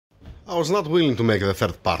I was not willing to make the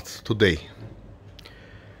third part today.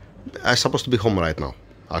 I'm supposed to be home right now,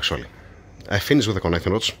 actually. I finished with the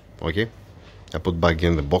connecting rods, okay? I put back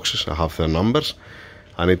in the boxes, I have the numbers.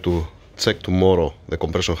 I need to check tomorrow the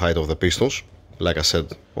compression height of the pistons, like I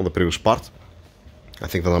said on the previous part. I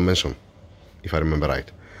think that I mentioned, if I remember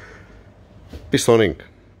right. Piston ring,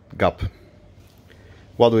 gap.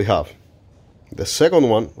 What do we have? The second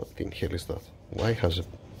one, what in hell is that? Why has it...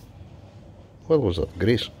 What was that?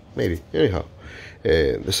 Grease? Maybe. Anyhow.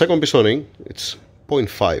 The second piston ring, it's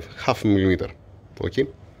 0.5, half millimeter. Okay?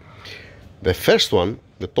 The first one,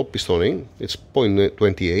 the top piston ring, it's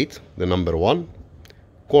 0.28, the number 1,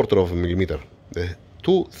 quarter of a millimeter. The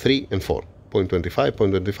 2, 3, and 4. 0.25,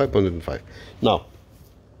 0.25, 0.25. Now,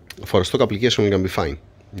 for a stock application, you can be fine.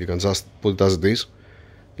 You can just put it as it is.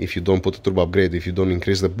 If you don't put a turbo upgrade, if you don't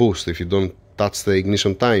increase the boost, if you don't touch the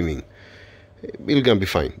ignition timing, it's gonna be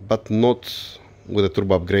fine. But not with a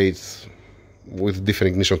turbo upgrade, with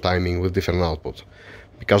different ignition timing, with different output.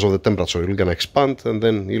 Because of the temperature, you're gonna expand and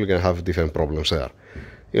then you're gonna have different problems there.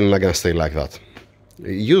 You're not gonna stay like that.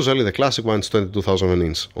 Usually the classic one is 22,000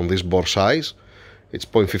 inch. On this bore size, it's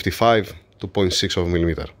 0.55 to 0.6 of a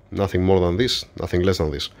millimeter. Nothing more than this, nothing less than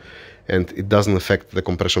this. And it doesn't affect the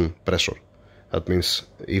compression pressure. That means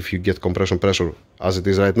if you get compression pressure as it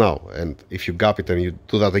is right now, and if you gap it and you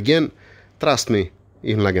do that again, trust me,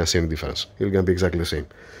 you're not gonna see any difference. You're gonna be exactly the same.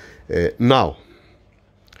 Now,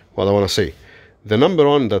 what I wanna say, the number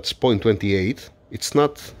 1 that's 0.28, it's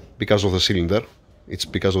not because of the cylinder, it's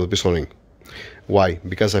because of the piston ring. Why?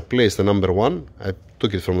 Because I placed the number 1, I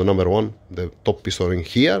took it from the number 1, the top piston ring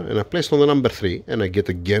here, and I placed on the number 3, and I get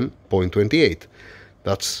again 0.28.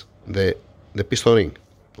 That's the piston ring,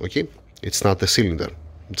 okay? It's not the cylinder,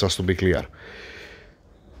 just to be clear.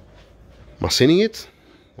 Machining it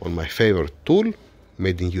on my favorite tool,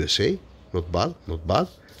 made in USA, not bad, not bad.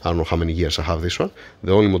 I don't know how many years I have this one.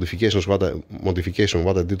 The only modification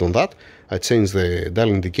what I did on that, I changed the dial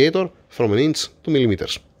indicator from an inch to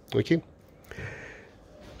millimeters, okay?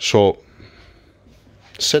 So,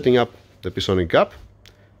 setting up the piston ring gap,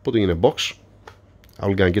 putting in a box,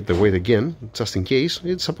 I'm gonna get the weight again, just in case.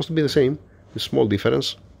 It's supposed to be the same, a small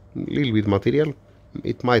difference, a little bit material.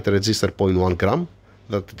 It might register 0.1 gram,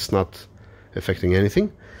 that it's not affecting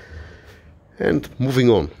anything. And moving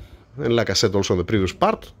on. And like I said also in the previous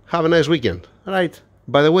part, have a nice weekend, right?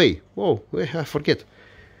 By the way, oh, I forget.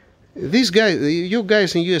 These guys, you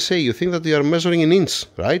guys in USA, you think that you are measuring in inch,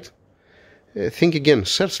 right? Think again,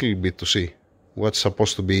 search a little bit to see what's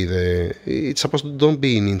supposed to be the... It's supposed to don't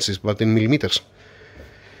be in inches, but in millimeters.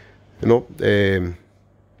 You know,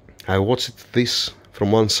 I watched this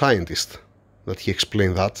from one scientist, that he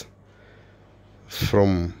explained that,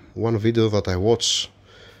 from one video that I watch,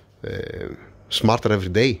 Smarter Every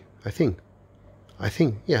Day, I think,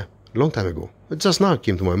 yeah, long time ago. It just now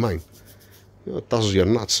came to my mind. You know, it touches your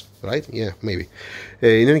nuts, right? Yeah, maybe.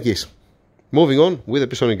 In any case, moving on with the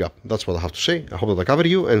piston ring gap. That's what I have to say. I hope that I cover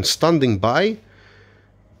you, and standing by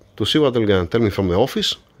to see what they're gonna tell me from the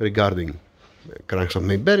office regarding crankshaft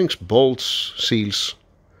main bearings, bolts, seals,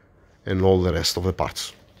 and all the rest of the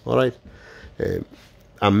parts. Alright?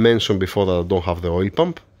 I mentioned before that I don't have the oil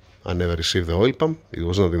pump. I never received the oil pump. It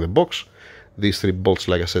was not in the box. These 3 bolts,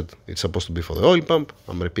 like I said, it's supposed to be for the oil pump.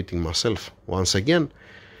 I'm repeating myself once again.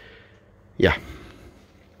 Yeah.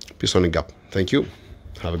 Piston ring gap. Thank you.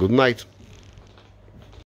 Have a good night.